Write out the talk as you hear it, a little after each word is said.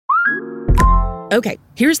Okay,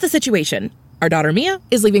 here's the situation. Our daughter Mia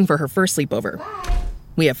is leaving for her first sleepover.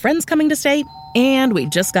 We have friends coming to stay, and we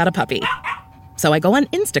just got a puppy. So I go on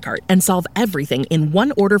Instacart and solve everything in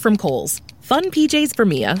one order from Kohl's. Fun PJs for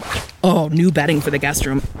Mia. Oh, new bedding for the guest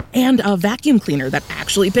room. And a vacuum cleaner that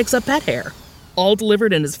actually picks up pet hair. All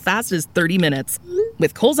delivered in as fast as 30 minutes.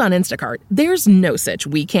 With Kohl's on Instacart, there's no such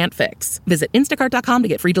we can't fix. Visit instacart.com to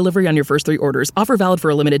get free delivery on your first 3 orders. Offer valid for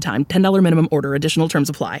a limited time. $10 minimum order. Additional terms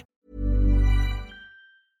apply.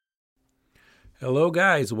 Hello,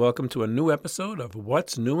 guys. Welcome to a new episode of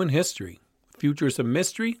What's New in History. Future is a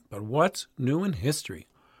mystery, but what's new in history?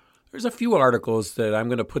 There's a few articles that I'm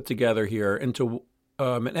going to put together here into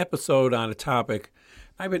an episode on a topic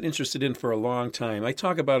I've been interested in for a long time. I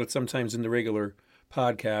talk about it sometimes in the regular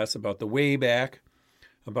podcasts about the way back,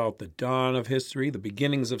 about the dawn of history, the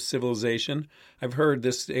beginnings of civilization. I've heard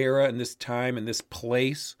this era and this time and this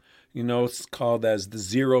place, it's called as the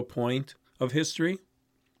 0 point of history.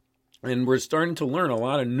 And we're starting to learn a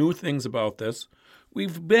lot of new things about this.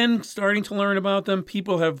 We've been starting to learn about them.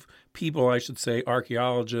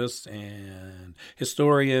 Archaeologists and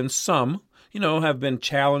historians, some, have been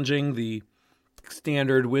challenging the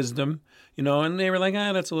standard wisdom, and they were like,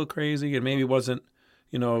 that's a little crazy, and maybe wasn't,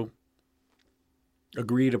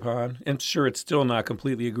 agreed upon. And sure, it's still not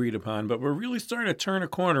completely agreed upon, but we're really starting to turn a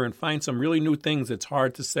corner and find some really new things. It's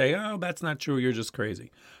hard to say, that's not true, you're just crazy,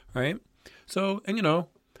 right? So, and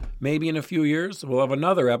maybe in a few years, we'll have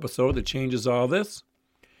another episode that changes all this.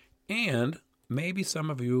 And maybe some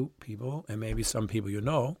of you people, and maybe some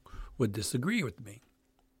people would disagree with me.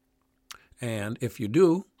 And if you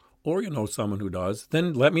do, or you know someone who does,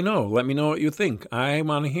 then let me know. Let me know what you think. I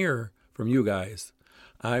want to hear from you guys.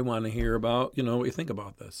 I want to hear about, what you think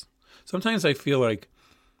about this. Sometimes I feel like,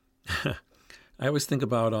 I always think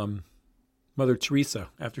about Mother Teresa.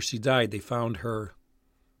 After she died, they found her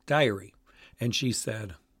diary. And she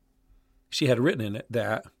said, she had written in it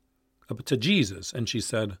that to Jesus. And she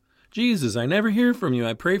said, Jesus, I never hear from you.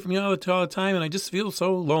 I pray from you all the time, and I just feel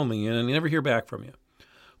so lonely, and I never hear back from you.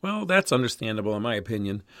 Well, that's understandable in my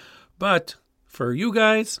opinion. But for you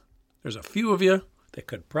guys, there's a few of you that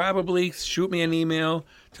could probably shoot me an email,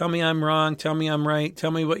 tell me I'm wrong, tell me I'm right,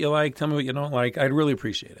 tell me what you like, tell me what you don't like. I'd really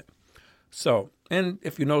appreciate it. So, and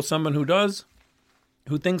if you know someone who does,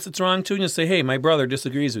 who thinks it's wrong too, and you say, hey, my brother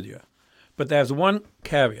disagrees with you. But there's one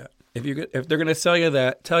caveat. If they're going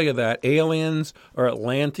to tell you that aliens or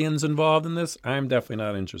Atlanteans involved in this, I'm definitely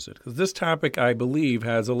not interested. Because this topic, I believe,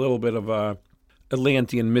 has a little bit of a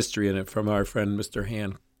Atlantean mystery in it from our friend Mr.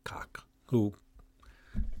 Hancock, who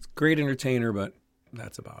is a great entertainer, but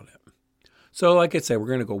that's about it. So like I said, we're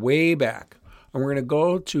going to go way back. And we're going to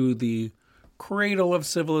go to the cradle of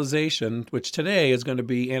civilization, which today is going to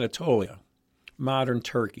be Anatolia, modern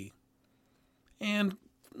Turkey. And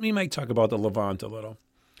we might talk about the Levant a little.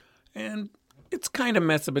 And it's kind of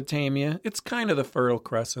Mesopotamia. It's kind of the Fertile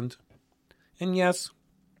Crescent. And yes,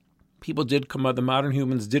 the modern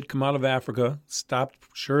humans did come out of Africa, stopped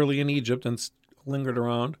surely in Egypt and lingered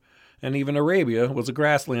around. And even Arabia was a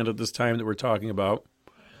grassland at this time that we're talking about.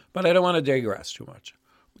 But I don't want to digress too much.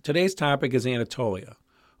 Today's topic is Anatolia,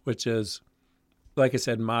 which is, like I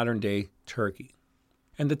said, modern-day Turkey.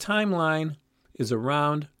 And the timeline is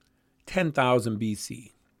around 10,000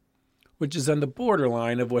 BC. Which is on the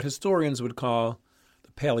borderline of what historians would call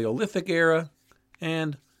the Paleolithic era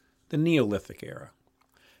and the Neolithic era.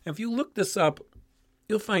 And if you look this up,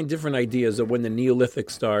 you'll find different ideas of when the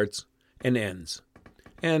Neolithic starts and ends.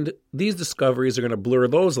 And these discoveries are going to blur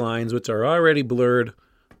those lines, which are already blurred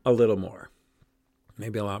a little more,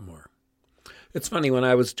 maybe a lot more. It's funny, when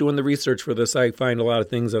I was doing the research for this, I find a lot of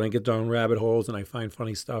things and I get down rabbit holes and I find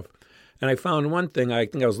funny stuff. And I found one thing, I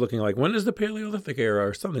think I was looking like, when is the Paleolithic era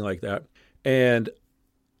or something like that? And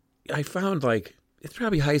I found it's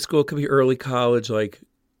probably high school, it could be early college,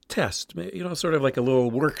 test, sort of like a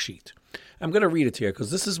little worksheet. I'm going to read it to you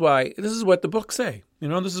because this is what the books say.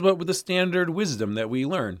 This is what the standard wisdom that we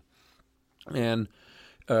learn. And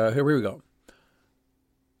here we go.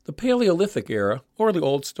 The Paleolithic era, or the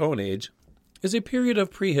Old Stone Age, is a period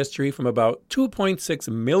of prehistory from about 2.6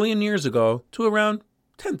 million years ago to around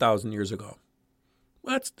 10,000 years ago.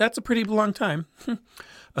 Well, that's a pretty long time.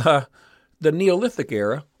 The Neolithic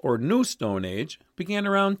era, or New Stone Age, began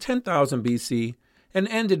around 10,000 BC and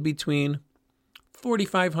ended between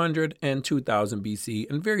 4,500 and 2,000 BC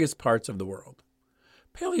in various parts of the world.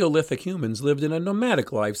 Paleolithic humans lived in a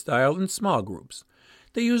nomadic lifestyle in small groups.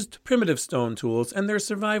 They used primitive stone tools, and their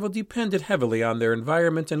survival depended heavily on their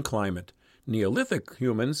environment and climate. Neolithic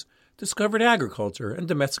humans discovered agriculture and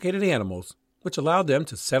domesticated animals, which allowed them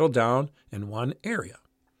to settle down in one area.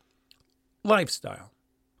 Lifestyle.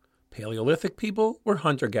 Paleolithic people were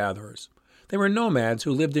hunter-gatherers. They were nomads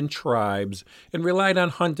who lived in tribes and relied on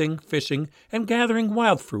hunting, fishing, and gathering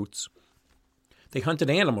wild fruits. They hunted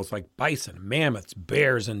animals like bison, mammoths,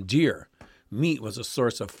 bears, and deer. Meat was a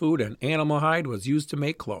source of food, and animal hide was used to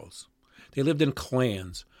make clothes. They lived in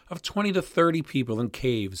clans of 20 to 30 people in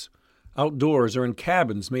caves, outdoors or in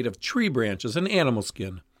cabins made of tree branches and animal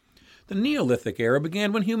skin. The Neolithic era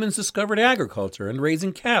began when humans discovered agriculture and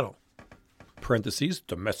raising cattle, parentheses,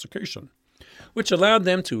 domestication, which allowed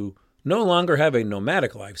them to no longer have a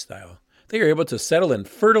nomadic lifestyle. They were able to settle in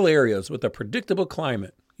fertile areas with a predictable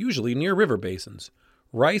climate, usually near river basins.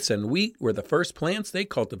 Rice and wheat were the first plants they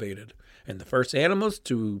cultivated, and the first animals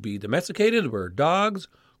to be domesticated were dogs,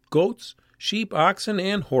 goats, sheep, oxen,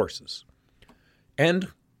 and horses. End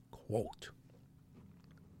quote.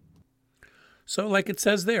 So, like it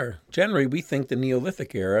says there, generally we think the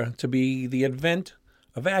Neolithic era to be the advent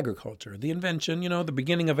of agriculture, the invention, the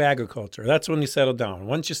beginning of agriculture. That's when you settle down.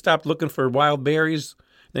 Once you stopped looking for wild berries,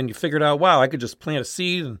 then you figured out, wow, I could just plant a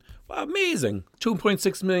seed, and wow, amazing.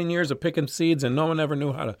 2.6 million years of picking seeds, and no one ever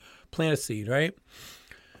knew how to plant a seed, right?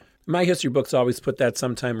 My history books always put that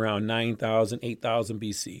sometime around 9,000, 8,000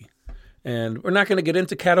 BC. And we're not going to get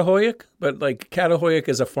into Catahoyuk, but Catahoyuk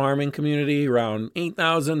is a farming community around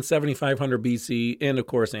 8,000, 7,500 BC, and of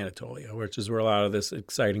course Anatolia, which is where a lot of this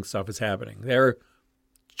exciting stuff is happening. They're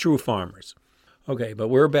true farmers. Okay, but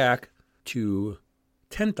we're back to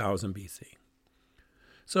 10,000 BC.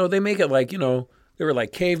 So they make it they were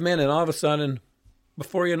like cavemen, and all of a sudden,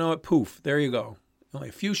 before you know it, poof, there you go. Only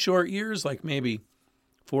a few short years, like maybe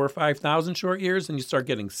 4,000 or 5,000 short years, and you start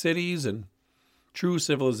getting cities and true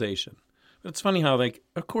civilization. But it's funny how,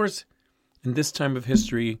 of course, in this time of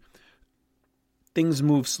history, things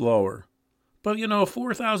move slower. But,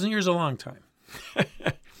 4,000 years is a long time.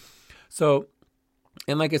 So,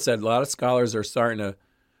 and like I said, a lot of scholars are starting to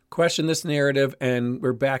question this narrative, and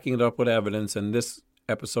we're backing it up with evidence. And this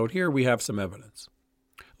episode here, we have some evidence.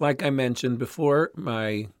 Like I mentioned before,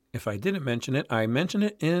 if I didn't mention it, I mentioned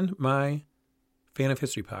it in my Fan of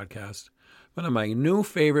History podcast. One of my new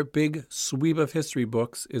favorite big sweep of history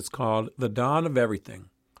books is called The Dawn of Everything,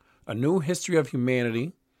 A New History of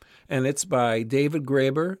Humanity, and it's by David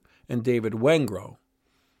Graeber and David Wengrow.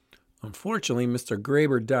 Unfortunately, Mr.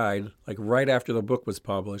 Graeber died right after the book was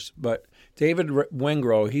published, but David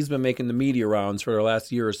Wengrow, he's been making the media rounds for the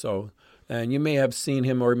last year or so, and you may have seen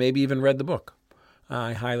him or maybe even read the book.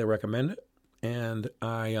 I highly recommend it, and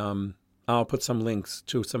I'll put some links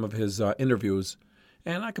to some of his interviews.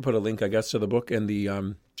 And I could put a link, I guess, to the book in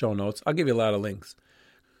the show notes. I'll give you a lot of links.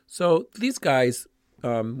 So these guys,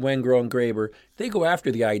 Wengrow and Graeber, they go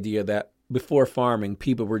after the idea that before farming,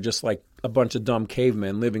 people were just like a bunch of dumb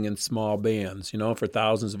cavemen living in small bands, for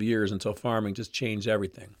thousands of years until farming just changed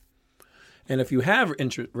everything. And if you have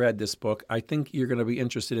read this book, I think you're going to be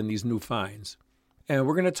interested in these new finds. And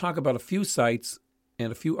we're going to talk about a few sites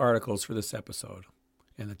and a few articles for this episode.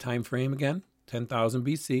 And the time frame again, 10,000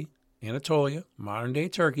 BC. Anatolia, modern-day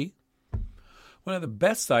Turkey. One of the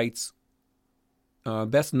best sites,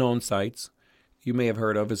 best-known sites you may have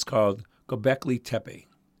heard of is called Göbekli Tepe.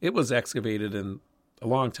 It was excavated a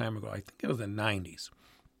long time ago. I think it was in the 90s.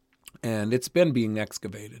 And it's been being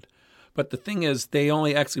excavated. But the thing is, they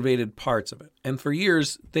only excavated parts of it. And for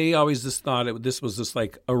years, they always just thought this was just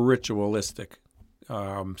like a ritualistic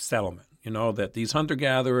settlement. That these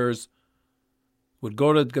hunter-gatherers would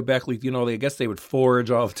go to Göbekli, I guess they would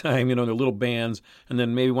forage all the time, their little bands, and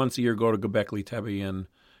then maybe once a year go to Göbekli Tepe and,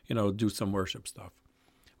 do some worship stuff.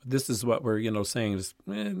 But this is what we're, saying is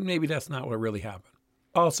maybe that's not what really happened.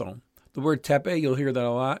 Also, the word tepe, you'll hear that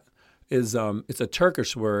a lot, is it's a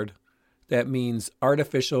Turkish word that means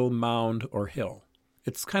artificial mound or hill.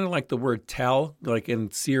 It's kind of like the word tell, like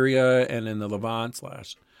in Syria and in the Levant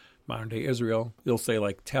 / modern-day Israel. You'll say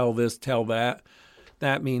tell this, tell that.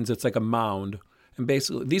 That means it's like a mound. And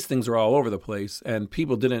basically, these things are all over the place, and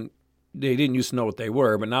people didn't used to know what they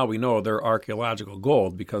were, but now we know they're archaeological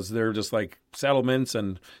gold because they're just like settlements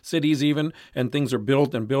and cities even, and things are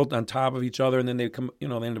built on top of each other, and then they come, they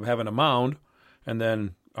end up having a mound, and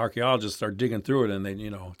then archaeologists start digging through it, and they,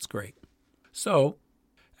 it's great. So,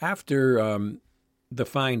 after the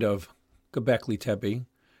find of Göbekli Tepe,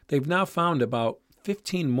 they've now found about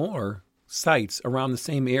 15 more sites around the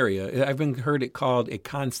same area. I've heard it called a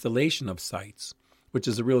constellation of sites, which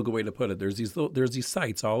is a real good way to put it. There's these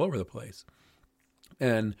sites all over the place.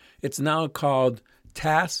 And it's now called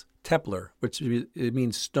Tas Tepler, which it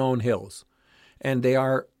means stone hills. And they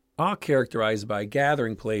are all characterized by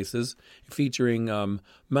gathering places featuring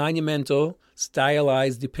monumental,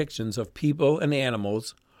 stylized depictions of people and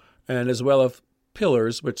animals, and as well as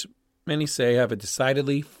pillars, which many say have a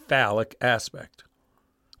decidedly phallic aspect.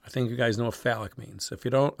 I think you guys know what phallic means. If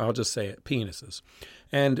you don't, I'll just say it, penises.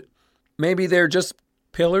 And maybe they're just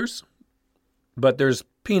pillars, but there's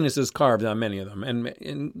penises carved on many of them.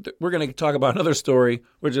 And we're going to talk about another story,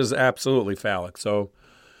 which is absolutely phallic. So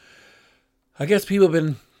I guess people have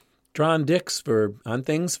been drawing dicks on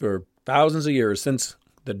things for thousands of years, since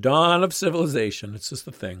the dawn of civilization. It's just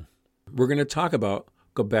a thing. We're going to talk about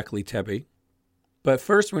Göbekli Tepe. But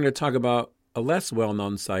first, we're going to talk about a less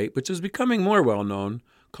well-known site, which is becoming more well-known,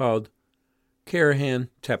 called Karahan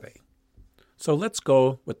Tepe. So let's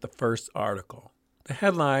go with the first article. The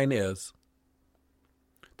headline is,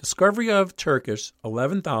 Discovery of Turkish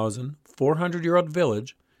 11,400-year-old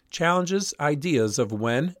village challenges ideas of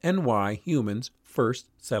when and why humans first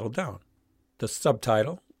settled down. The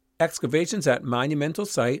subtitle, Excavations at monumental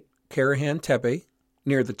site Karahan Tepe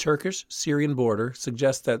near the Turkish-Syrian border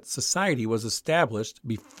suggest that society was established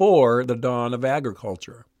before the dawn of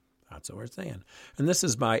agriculture. That's what we're saying. And this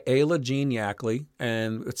is by Ayla Jean Yackley,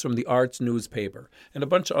 and it's from the Arts newspaper. And a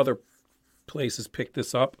bunch of other places picked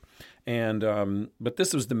this up, and but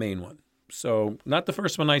this was the main one. So not the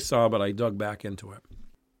first one I saw, but I dug back into it.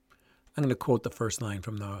 I'm going to quote the first line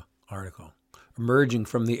from the article. Emerging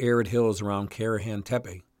from the arid hills around Karahan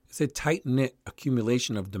Tepe is a tight-knit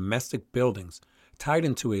accumulation of domestic buildings tied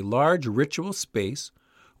into a large ritual space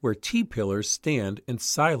where T-pillars stand in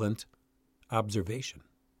silent observation.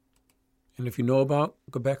 And if you know about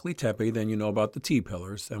Göbekli Tepe, then you know about the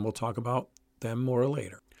T-pillars, and we'll talk about them more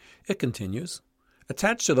later. It continues,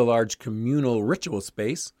 attached to the large communal ritual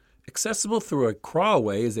space, accessible through a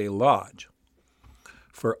crawlway, is a lodge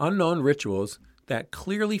for unknown rituals that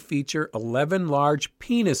clearly feature 11 large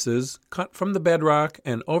penises cut from the bedrock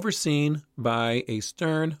and overseen by a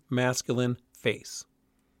stern masculine face.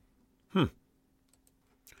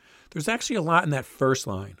 There's actually a lot in that first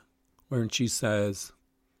line, where she says,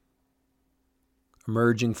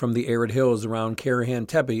 emerging from the arid hills around Karahan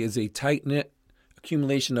Tepe is a tight-knit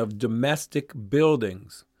accumulation of domestic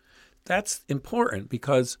buildings. That's important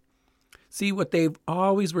because, see, what they've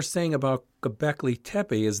always were saying about Göbekli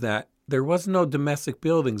Tepe is that there was no domestic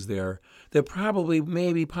buildings there. That probably,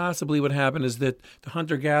 maybe, possibly what happened is that the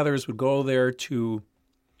hunter-gatherers would go there to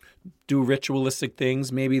do ritualistic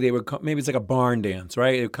things. Maybe it's like a barn dance,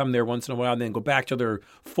 right? They'd come there once in a while and then go back to their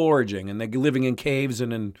foraging, and they're living in caves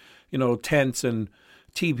and in, tents and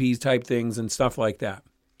teepees type things and stuff like that.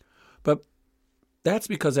 But that's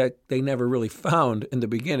because they never really found in the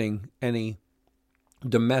beginning any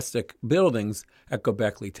domestic buildings at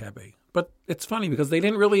Göbekli Tepe. But it's funny because they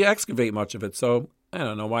didn't really excavate much of it, so I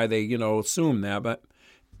don't know why they, assume that, but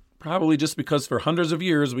probably just because for hundreds of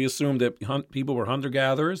years we assumed that people were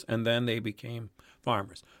hunter-gatherers and then they became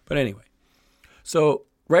farmers. But anyway, so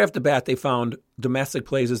right off the bat they found domestic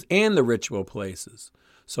places and the ritual places.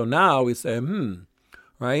 So now we say,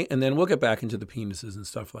 right? And then we'll get back into the penises and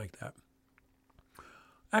stuff like that.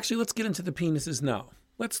 Actually, let's get into the penises now.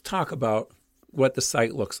 Let's talk about what the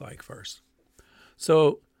site looks like first.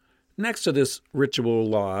 So next to this ritual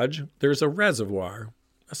lodge, there's a reservoir,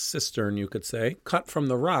 a cistern, you could say, cut from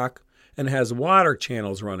the rock and has water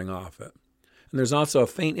channels running off it. And there's also a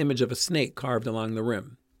faint image of a snake carved along the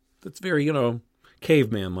rim. That's very,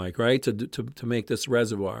 caveman-like, right, to make this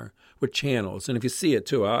reservoir with channels. And if you see it,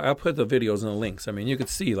 too, I'll put the videos in the links. I mean, you could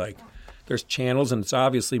see, there's channels, and it's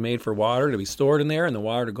obviously made for water to be stored in there and the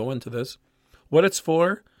water to go into this. What it's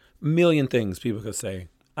for, a million things people could say.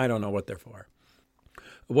 I don't know what they're for.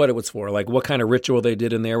 What it was for, like what kind of ritual they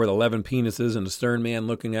did in there with 11 penises and a stern man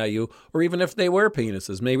looking at you, or even if they were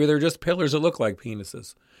penises. Maybe they're just pillars that look like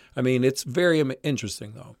penises. I mean, it's very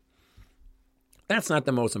interesting, though. That's not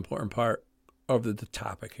the most important part of the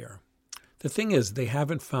topic here. The thing is, they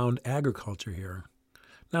haven't found agriculture here.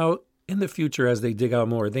 Now, in the future, as they dig out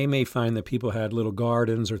more, they may find that people had little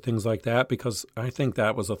gardens or things like that, because I think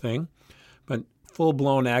that was a thing. But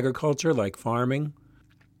full-blown agriculture, like farming,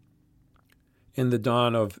 in the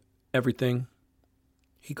dawn of everything,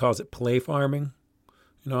 he calls it play farming.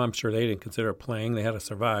 I'm sure they didn't consider it playing. They had to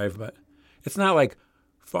survive, but it's not like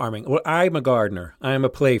farming. Well, I'm a gardener. I'm a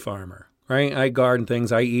play farmer, right? I garden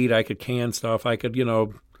things. I eat. I could can stuff. I could,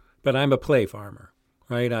 but I'm a play farmer,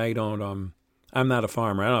 right? I'm not a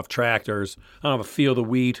farmer. I don't have tractors. I don't have a field of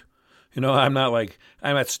wheat. I'm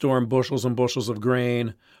not storing bushels and bushels of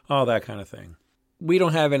grain, all that kind of thing. We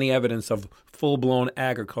don't have any evidence of full-blown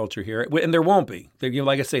agriculture here, and there won't be.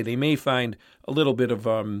 Like I say, they may find a little bit of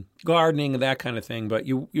gardening and that kind of thing, but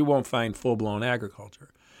you won't find full-blown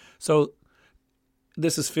agriculture. So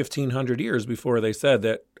this is 1,500 years before they said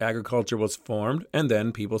that agriculture was formed, and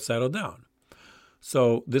then people settled down.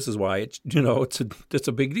 So this is why it's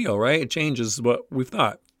a big deal, right? It changes what we've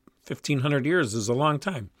thought. 1,500 years is a long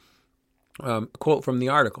time. Quote from the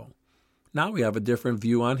article. Now we have a different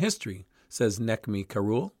view on history, says Necmi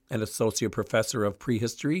Karul, an associate professor of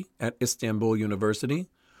prehistory at Istanbul University,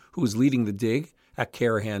 who is leading the dig at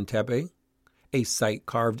Karahan Tepe, a site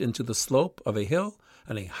carved into the slope of a hill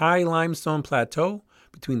on a high limestone plateau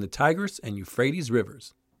between the Tigris and Euphrates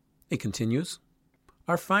rivers. It continues,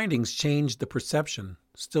 our findings changed the perception,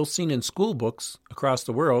 still seen in school books across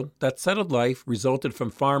the world, that settled life resulted from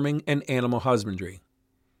farming and animal husbandry.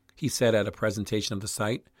 He said at a presentation of the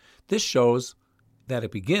site, this shows that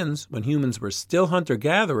it begins when humans were still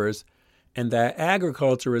hunter-gatherers and that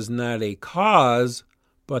agriculture is not a cause,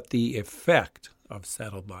 but the effect of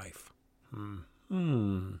settled life.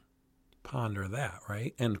 Ponder that,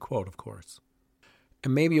 right? End quote, of course.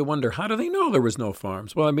 And maybe you wonder, how do they know there was no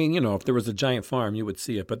farms? Well, I mean, if there was a giant farm, you would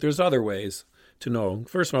see it. But there's other ways to know.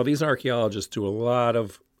 First of all, these archaeologists do a lot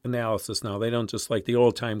of analysis now. They don't just like the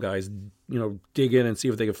old-time guys, dig in and see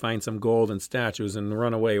if they can find some gold and statues and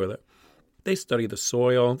run away with it. They study the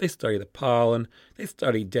soil. They study the pollen. They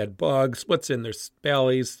study dead bugs, what's in their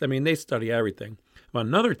bellies. I mean, they study everything. Well,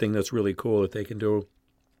 another thing that's really cool that they can do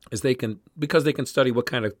is because they can study what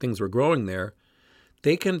kind of things were growing there,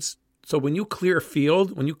 so when you clear a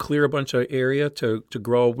field, when you clear a bunch of area to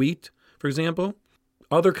grow wheat, for example,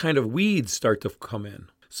 other kind of weeds start to come in.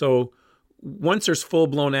 So once there's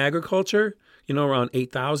full-blown agriculture, around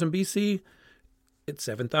 8,000 BC, it's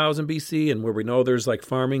 7,000 BC, and where we know there's like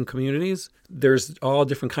farming communities, there's all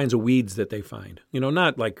different kinds of weeds that they find.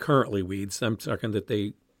 Not like currently weeds. I'm talking that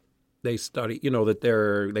they study,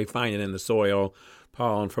 that they find it in the soil,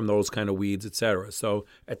 pollen from those kind of weeds, etc. So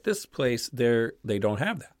at this place, they don't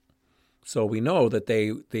have that. So we know that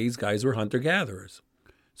these guys were hunter-gatherers.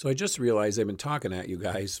 So I just realized I've been talking at you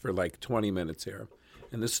guys for like 20 minutes here.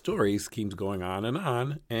 And the story keeps going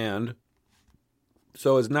on. And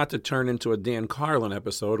so as not to turn into a Dan Carlin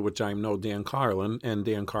episode, which I'm no Dan Carlin, and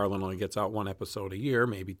Dan Carlin only gets out one episode a year,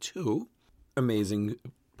 maybe two, amazing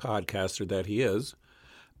podcaster that he is,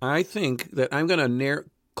 I think that I'm going to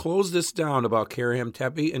close this down about Karahan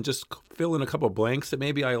Tepe and just fill in a couple blanks that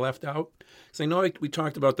maybe I left out. Because I know we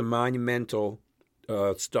talked about the monumental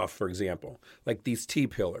stuff, for example, like these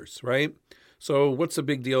T-pillars, right? So what's the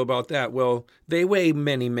big deal about that? Well, they weigh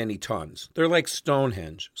many, many tons. They're like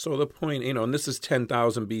Stonehenge. So the point, and this is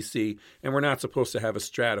 10,000 BC, and we're not supposed to have a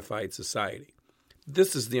stratified society.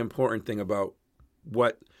 This is the important thing about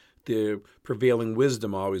what the prevailing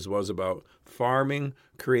wisdom always was about. Farming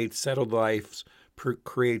creates settled lives,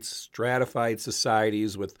 creates stratified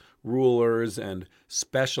societies with rulers and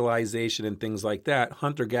specialization and things like that.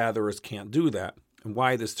 Hunter-gatherers can't do that. And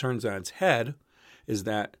why this turns on its head is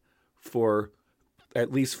that for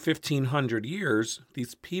at least 1,500 years,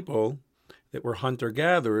 these people that were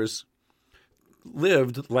hunter-gatherers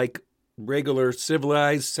lived like regular,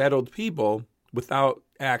 civilized, settled people without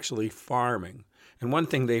actually farming. And one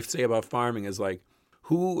thing they say about farming is like,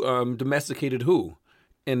 who domesticated who?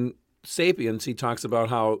 In Sapiens, he talks about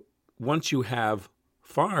how once you have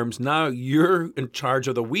farms, now you're in charge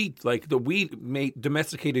of the wheat. Like the wheat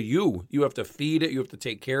domesticated you. You have to feed it. You have to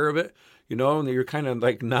take care of it, and you're kind of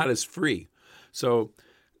like not as free. So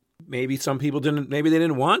maybe some people they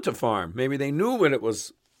didn't want to farm. Maybe they knew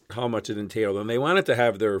how much it entailed, and they wanted to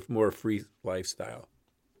have their more free lifestyle.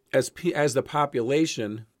 As the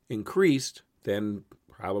population increased, then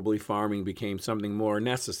probably farming became something more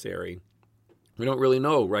necessary. We don't really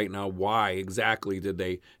know right now why exactly did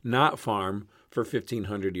they not farm for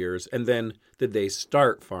 1,500 years, and then did they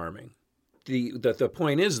start farming. The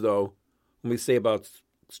point is, though, when we say about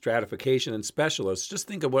stratification and specialists, just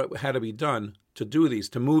think of what had to be done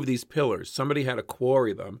to move these pillars. Somebody had to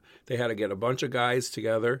quarry them. They had to get a bunch of guys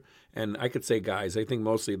together, and I could say guys. I think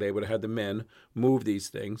mostly they would have had the men move these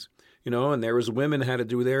things, and there was women had to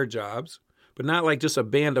do their jobs. But not like just a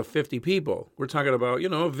band of 50 people. We're talking about,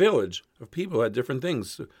 a village of people who had different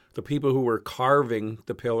things. The people who were carving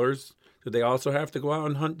the pillars, did they also have to go out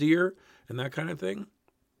and hunt deer and that kind of thing?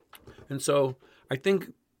 And so I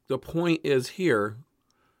think the point is here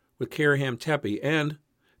with Karahan Tepe and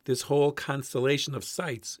this whole constellation of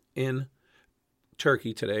sites in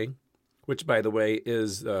Turkey today, which, by the way,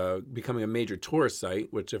 is becoming a major tourist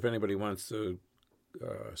site, which if anybody wants to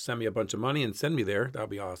send me a bunch of money and send me there, that would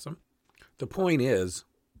be awesome. The point is,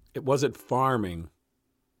 it wasn't farming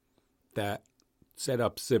that set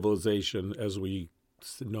up civilization as we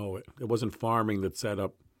know it. It wasn't farming that set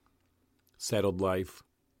up settled life.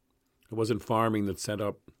 It wasn't farming that set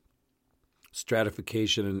up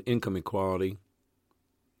stratification and income equality.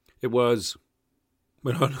 It was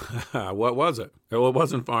We don't what was it? Well, it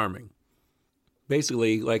wasn't farming.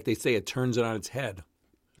 Basically, like they say, it turns it on its head.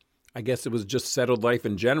 I guess it was just settled life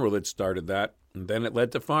in general that started that, and then it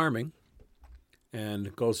led to farming, and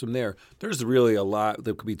it goes from there. There's really a lot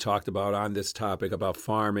that could be talked about on this topic about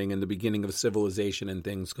farming and the beginning of civilization and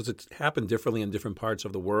things, because it's happened differently in different parts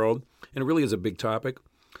of the world, and it really is a big topic.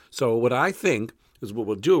 So what I think is what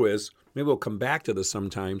we'll do is, maybe we'll come back to this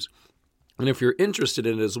sometimes, and if you're interested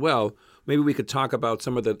in it as well, maybe we could talk about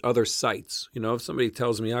some of the other sites. You know, if somebody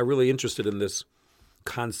tells me, I'm really interested in this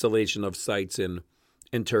constellation of sites in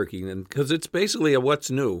Turkey, and because it's basically a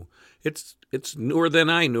what's new. It's newer than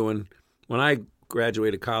I knew, and when I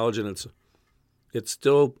graduated college, and it's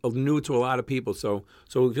still new to a lot of people. So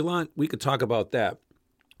if you want, we could talk about that.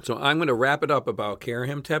 So I'm going to wrap it up about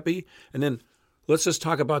Karahan Tepe, and then let's just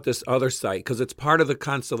talk about this other site, because it's part of the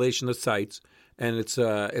constellation of sites, and it's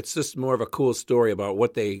just more of a cool story about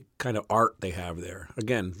what they kind of art they have there.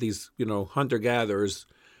 Again, these hunter-gatherers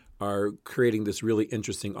are creating this really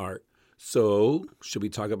interesting art. So should we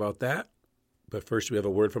talk about that? But first, we have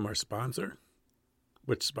a word from our sponsor.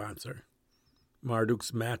 Which sponsor?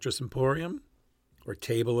 Marduk's Mattress Emporium or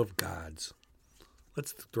Table of Gods?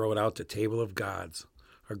 Let's throw it out to Table of Gods.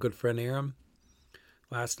 Our good friend Aram,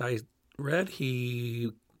 last I read,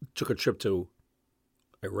 he took a trip to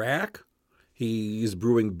Iraq. He's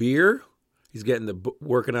brewing beer. He's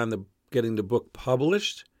working on getting the book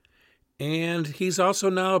published. And he's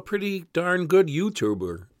also now a pretty darn good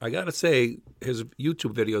YouTuber. I got to say, his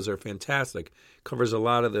YouTube videos are fantastic. Covers a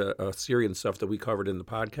lot of the Syrian stuff that we covered in the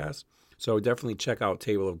podcast. So definitely check out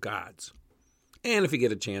Table of Gods. And if you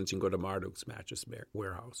get a chance, you can go to Marduk's Mattress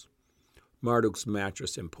Warehouse. Marduk's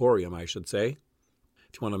Mattress Emporium, I should say.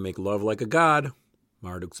 If you want to make love like a god,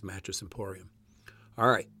 Marduk's Mattress Emporium. All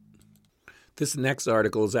right. This next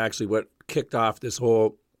article is actually what kicked off this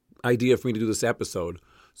whole idea for me to do this episode.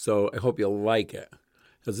 So I hope you'll like it,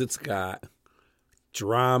 because it's got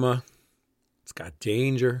drama, it's got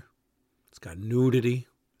danger, it's got nudity,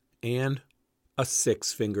 and a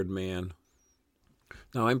six-fingered man.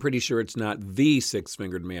 Now, I'm pretty sure it's not the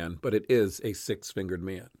six-fingered man, but it is a six-fingered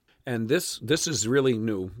man. And this is really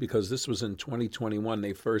new, because this was in 2021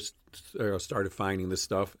 they first started finding this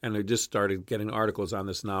stuff, and they just started getting articles on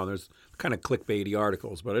this now. There's kind of clickbaity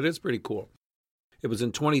articles, but it is pretty cool. It was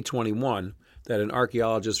in 2021 that an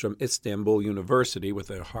archaeologist from Istanbul University,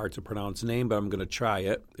 with a hard-to-pronounce name, but I'm going to try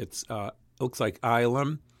it. It looks like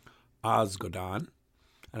Ilham Ozgodan,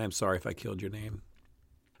 and I'm sorry if I killed your name.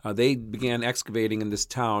 They began excavating in this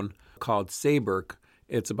town called Sayburk.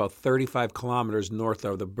 It's about 35 kilometers north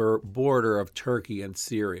of the border of Turkey and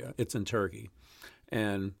Syria. It's in Turkey.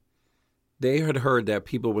 And they had heard that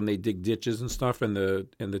people, when they dig ditches and stuff in the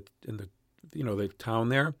town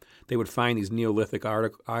there, they would find these Neolithic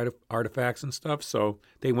artifacts and stuff. So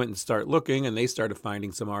they went and started looking, and they started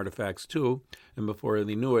finding some artifacts too. And before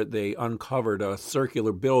they knew it, they uncovered a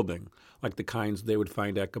circular building, like the kinds they would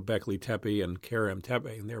find at Göbekli Tepe and Karahan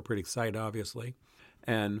Tepe. And they were pretty excited, obviously.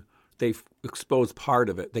 And they exposed part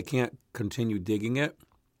of it. They can't continue digging it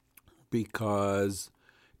because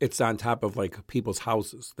it's on top of like people's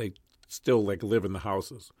houses. They still like live in the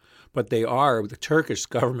houses. But the Turkish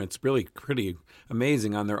government's really pretty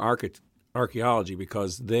amazing on their archaeology,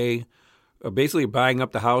 because they are basically buying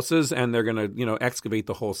up the houses, and they're going to, excavate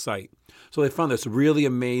the whole site. So they found this really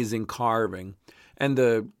amazing carving. And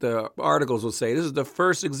the articles will say, this is the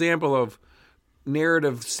first example of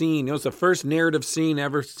narrative scene. It's the first narrative scene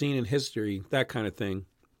ever seen in history, that kind of thing.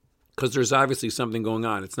 Because there's obviously something going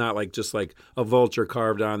on. It's not like just like a vulture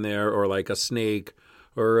carved on there, or like a snake,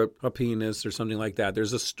 or a penis or something like that.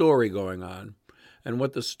 There's a story going on. And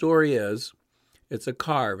what the story is, it's a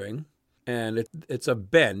carving, and it's a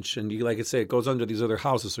bench. And like I say, it goes under these other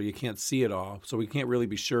houses, so you can't see it all. So we can't really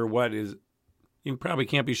be sure what is. You probably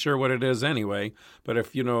can't be sure what it is anyway. But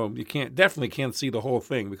if you definitely can't see the whole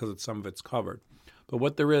thing, because some of it's covered. But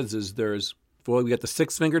what there is we got the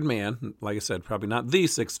six-fingered man. Like I said, probably not the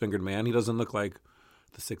six-fingered man. He doesn't look like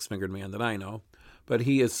the six-fingered man that I know. But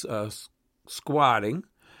he is squatting,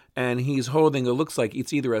 and he's holding, it looks like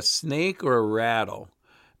it's either a snake or a rattle,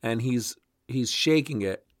 and he's shaking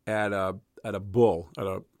it at a bull,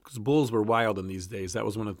 because bulls were wild in these days. That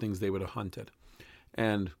was one of the things they would have hunted.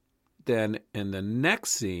 And then in the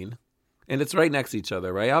next scene, and it's right next to each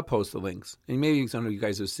other, right? I'll post the links, and maybe some of you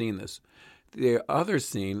guys have seen this. The other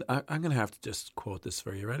scene, I'm going to have to just quote this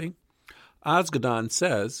for you. Ready? Ozgodan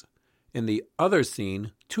says, in the other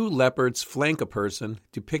scene, 2 leopards flank a person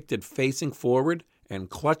depicted facing forward and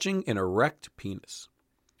clutching an erect penis,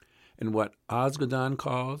 in what Ozgodan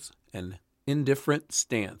calls an indifferent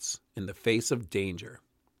stance in the face of danger.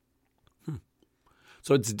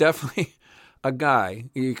 So it's definitely a guy.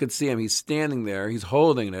 You could see him. He's standing there. He's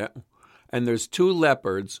holding it. And there's two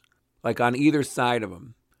leopards like on either side of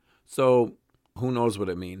him. So who knows what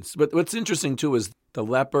it means. But what's interesting too is the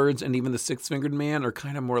leopards and even the six-fingered man are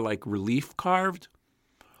kind of more like relief carved,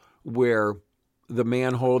 where the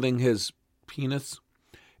man holding his penis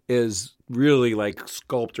is really like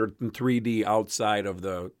sculptured in 3D outside of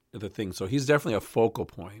the thing. So he's definitely a focal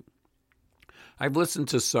point. I've listened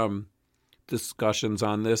to some discussions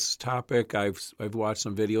on this topic. I've watched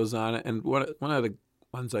some videos on it, and one of the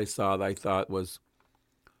ones I saw that I thought was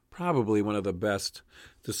probably one of the best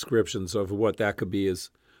descriptions of what that could be is,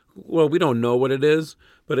 well, we don't know what it is,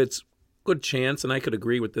 but it's good chance, and I could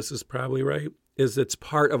agree with this is probably right, is it's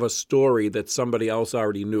part of a story that somebody else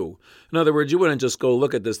already knew. In other words, you wouldn't just go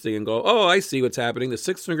look at this thing and go, oh, I see what's happening. The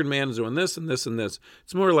six-fingered man is doing this and this and this.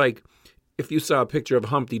 It's more like if you saw a picture of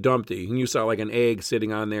Humpty Dumpty and you saw like an egg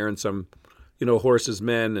sitting on there and some, horses,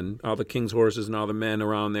 men, and all the king's horses and all the men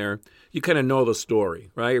around there, you kind of know the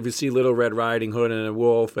story, right? If you see Little Red Riding Hood and a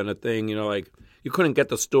wolf and a thing, you couldn't get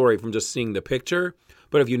the story from just seeing the picture.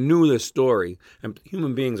 But if you knew the story, and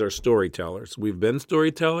human beings are storytellers. We've been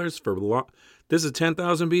storytellers for long. This is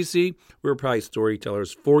 10,000 BC. We were probably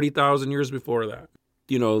storytellers 40,000 years before that.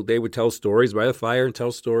 They would tell stories by the fire and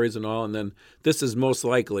tell stories and all. And then this is most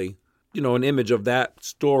likely, an image of that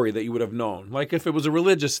story that you would have known. Like if it was a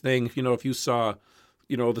religious thing, if you saw,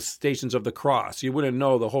 the Stations of the Cross, you wouldn't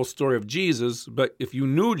know the whole story of Jesus. But if you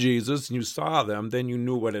knew Jesus and you saw them, then you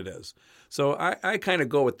knew what it is. So I kind of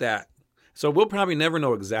go with that. So we'll probably never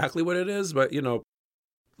know exactly what it is, but, a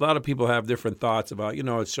lot of people have different thoughts about,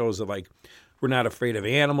 it shows that like we're not afraid of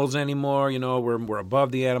animals anymore. We're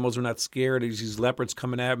above the animals. We're not scared. There's these leopards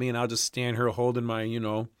coming at me and I'll just stand here holding my,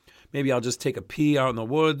 maybe I'll just take a pee out in the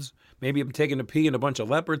woods. Maybe I'm taking a pee and a bunch of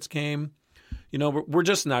leopards came. We're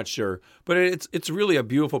just not sure. But it's really a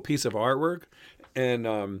beautiful piece of artwork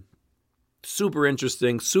and super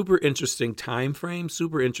interesting time frame,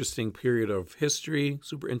 super interesting period of history,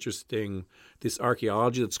 super interesting this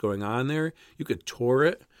archaeology that's going on there. You could tour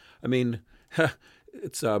it. I mean,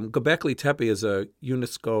 it's Göbekli Tepe is a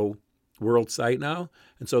UNESCO World Site now,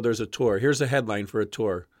 and so there's a tour. Here's a headline for a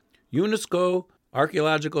tour. UNESCO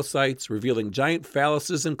Archaeological Sites Revealing Giant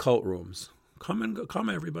Phalluses and Cult Rooms. Come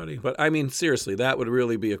everybody. But I mean, seriously, that would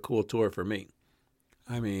really be a cool tour for me.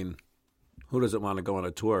 I mean, who doesn't want to go on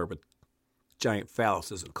a tour with giant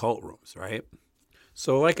phalluses and cult rooms, right?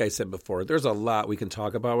 So like I said before, there's a lot we can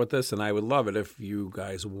talk about with this, and I would love it if you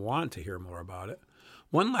guys want to hear more about it.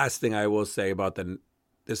 One last thing I will say about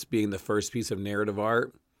this being the first piece of narrative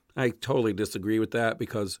art, I totally disagree with that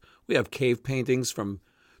because we have cave paintings from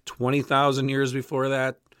 20,000 years before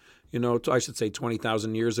that, I should say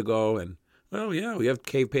 20,000 years ago. And, well, yeah, we have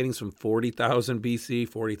cave paintings from 40,000 BC,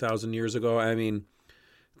 40,000 years ago. I mean,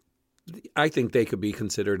 I think they could be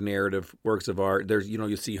considered narrative works of art. There's,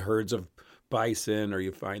 you see herds of bison or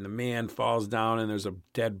you find the man falls down and there's a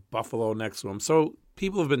dead buffalo next to him. So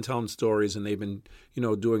people have been telling stories and they've been,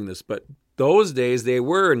 doing this. But those days they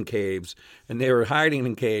were in caves and they were hiding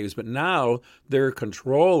in caves. But now they're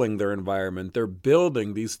controlling their environment. They're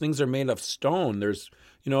building. These things are made of stone. There's,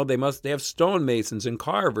 they have stonemasons and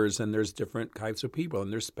carvers and there's different types of people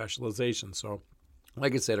and there's specialization. So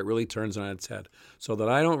like I said, it really turns on its head. So that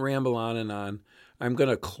I don't ramble on and on, I'm going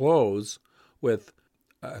to close with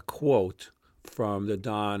a quote from The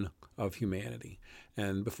Dawn of Humanity.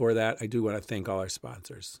 And before that, I do want to thank all our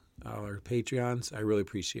sponsors, all our Patreons. I really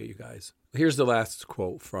appreciate you guys. Here's the last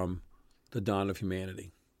quote from The Dawn of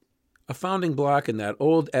Humanity. A founding block in that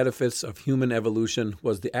old edifice of human evolution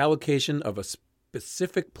was the allocation of a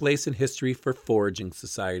specific place in history for foraging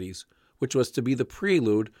societies, which was to be the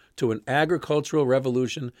prelude to an agricultural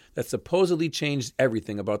revolution that supposedly changed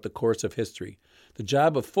everything about the course of history. The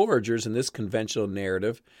job of foragers in this conventional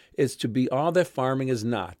narrative is to be all that farming is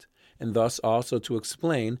not, and thus also to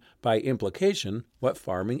explain, by implication, what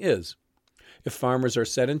farming is. If farmers are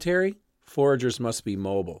sedentary, foragers must be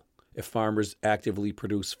mobile. If farmers actively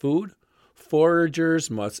produce food, foragers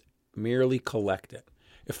must merely collect it.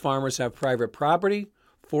 If farmers have private property,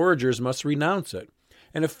 foragers must renounce it.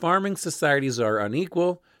 And if farming societies are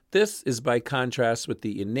unequal, this is by contrast with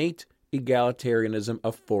the innate egalitarianism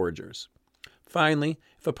of foragers. Finally,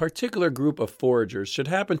 if a particular group of foragers should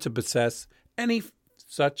happen to possess any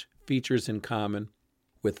such features in common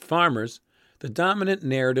with farmers, the dominant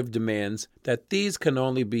narrative demands that these can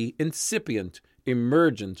only be incipient,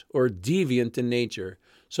 emergent, or deviant in nature,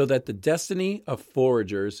 so that the destiny of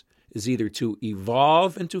foragers is either to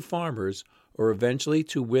evolve into farmers or eventually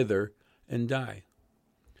to wither and die.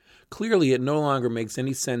 Clearly, it no longer makes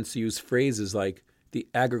any sense to use phrases like the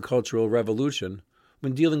agricultural revolution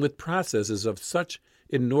when dealing with processes of such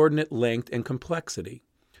inordinate length and complexity.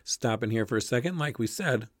 Stopping here for a second, like we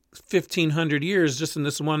said, 1,500 years just in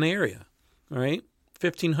this one area, all right?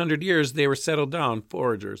 1,500 years they were settled down,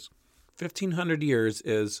 foragers. 1,500 years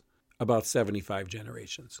is about 75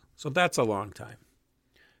 generations. So that's a long time.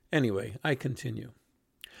 Anyway, I continue.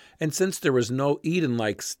 And since there was no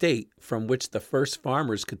Eden-like state from which the first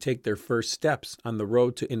farmers could take their first steps on the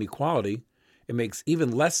road to inequality, it makes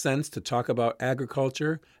even less sense to talk about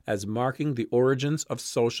agriculture as marking the origins of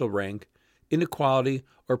social rank, inequality,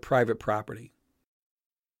 or private property.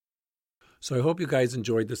 So I hope you guys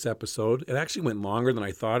enjoyed this episode. It actually went longer than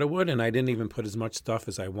I thought it would, and I didn't even put as much stuff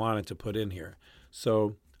as I wanted to put in here.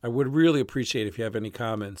 So I would really appreciate if you have any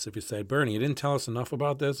comments. If you say, Bernie, you didn't tell us enough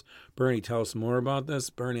about this. Bernie, tell us more about this.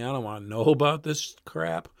 Bernie, I don't want to know about this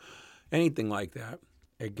crap. Anything like that.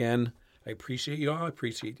 Again, I appreciate you all. I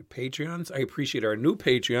appreciate the Patreons. I appreciate our new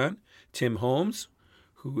Patreon, Tim Holmes,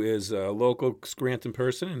 who is a local Scranton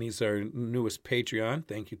person, and he's our newest Patreon.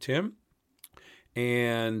 Thank you, Tim.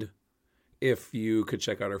 And if you could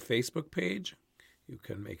check out our Facebook page, you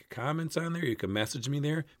can make comments on there. You can message me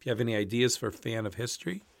there. If you have any ideas for Fan of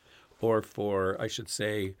History, or for, I should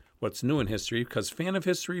say, what's new in history, because Fan of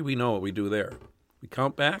History, we know what we do there. We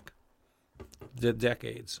count back the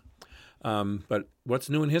decades. But what's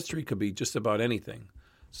new in history could be just about anything.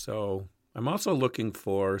 So I'm also looking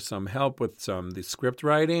for some help with the script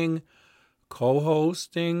writing,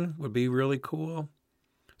 co-hosting would be really cool.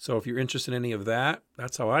 So if you're interested in any of that,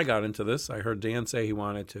 that's how I got into this. I heard Dan say he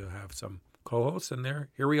wanted to have some co-hosts, and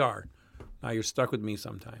here we are. Now you're stuck with me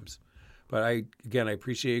sometimes. But I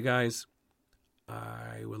appreciate you guys.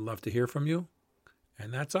 I would love to hear from you.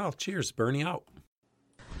 And that's all. Cheers. Bernie out.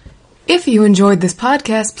 If you enjoyed this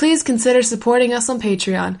podcast, please consider supporting us on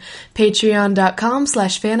Patreon.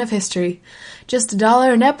 Patreon.com/fanofhistory. Just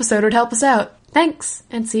 $1 an episode would help us out. Thanks,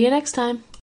 and see you next time.